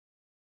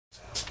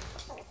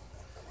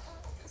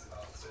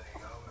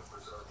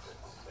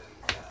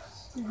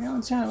That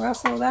one's trying to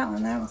wrestle that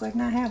one. That one's like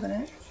not having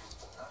it.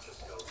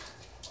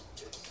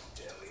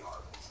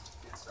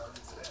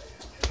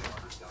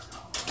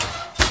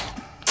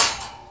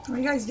 What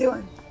are you guys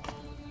doing?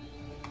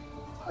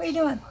 What are you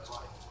doing?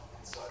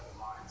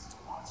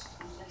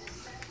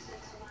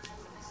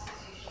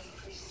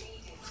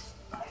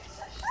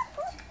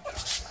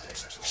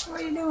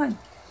 What are you doing?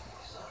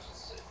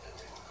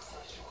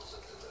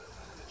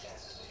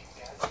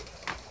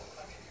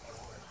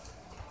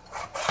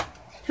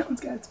 That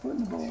one's got its foot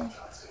in the bowl.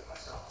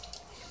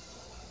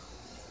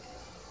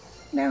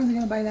 That one's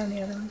going to bite on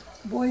the other one.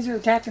 The boys are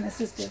attacking the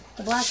sister.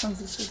 The black one's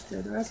the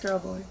sister. The rest are all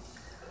boys.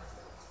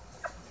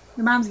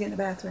 Your mom's getting a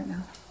bath right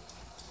now.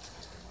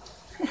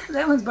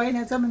 That one's biting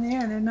at something in the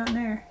air and there's nothing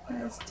there.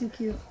 That's too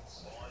cute.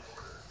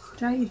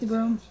 Try to eat the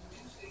broom.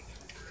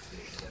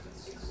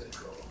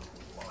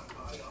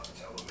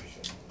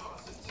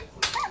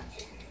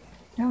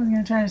 That one's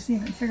going to try to see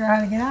if it can figure out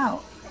how to get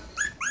out.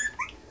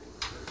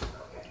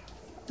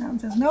 That one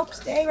says, nope,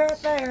 stay right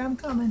there. I'm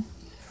coming.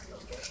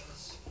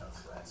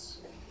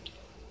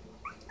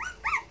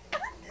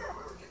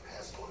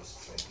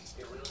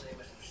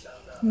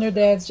 And their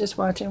dad's just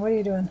watching. What are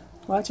you doing?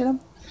 Watching them?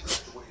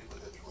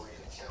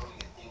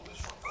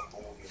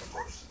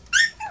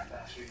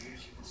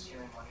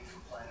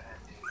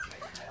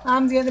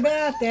 Mom's getting the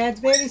bath.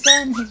 Dad's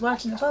babysitting. He's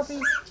watching the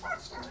puppies.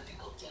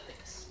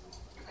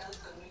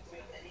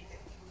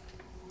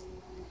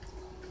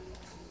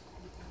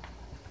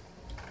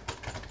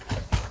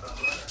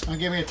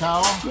 Give me a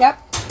towel? Yep.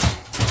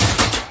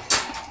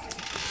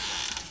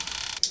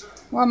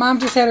 Well, Mom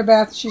just had her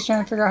bath. She's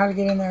trying to figure out how to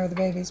get in there with the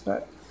babies,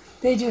 but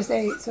they just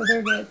ate, so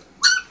they're good.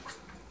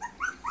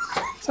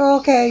 So,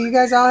 okay, you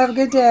guys all have a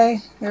good day.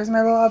 There's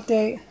my little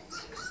update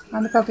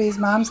on the puppies.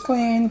 Mom's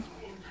clean.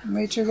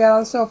 Made sure you got all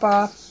the soap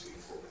off.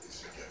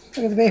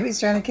 Look at the babies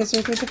trying to kiss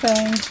her through the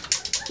thing.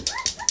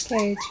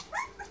 Cage.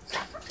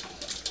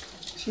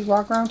 She's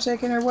walking around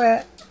shaking her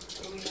wet.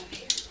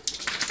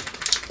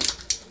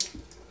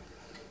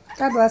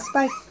 God bless.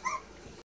 Bye.